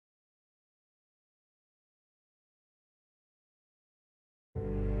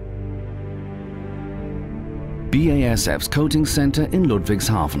BASF's Coating Center in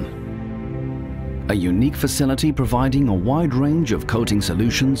Ludwigshafen. A unique facility providing a wide range of coating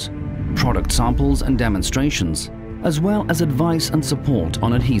solutions, product samples and demonstrations, as well as advice and support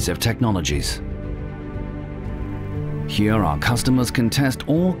on adhesive technologies. Here our customers can test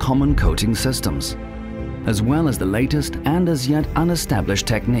all common coating systems, as well as the latest and as yet unestablished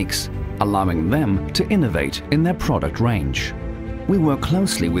techniques, allowing them to innovate in their product range. We work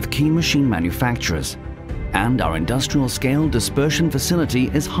closely with key machine manufacturers, and our industrial-scale dispersion facility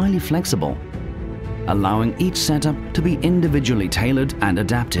is highly flexible, allowing each setup to be individually tailored and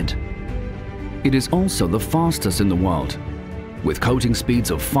adapted. It is also the fastest in the world, with coating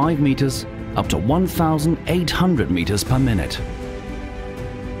speeds of 5 meters up to 1,800 meters per minute.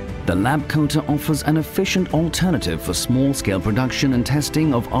 The lab coater offers an efficient alternative for small-scale production and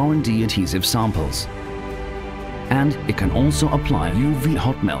testing of R&D adhesive samples. And it can also apply UV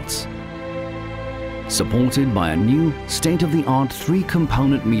hot melts. Supported by a new state-of-the-art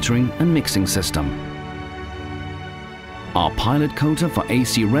 3-component metering and mixing system. Our pilot coater for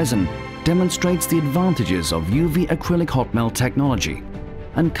acResin demonstrates the advantages of UV acrylic hot melt technology,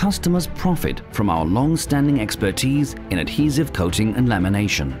 and customers profit from our long-standing expertise in adhesive coating and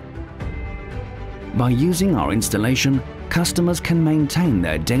lamination. By using our installation, customers can maintain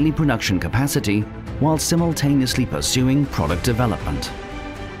their daily production capacity while simultaneously pursuing product development.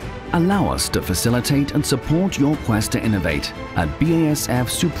 Allow us to facilitate and support your quest to innovate at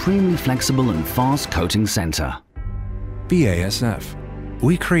BASF's supremely flexible and fast coating center. BASF.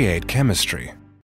 We create chemistry.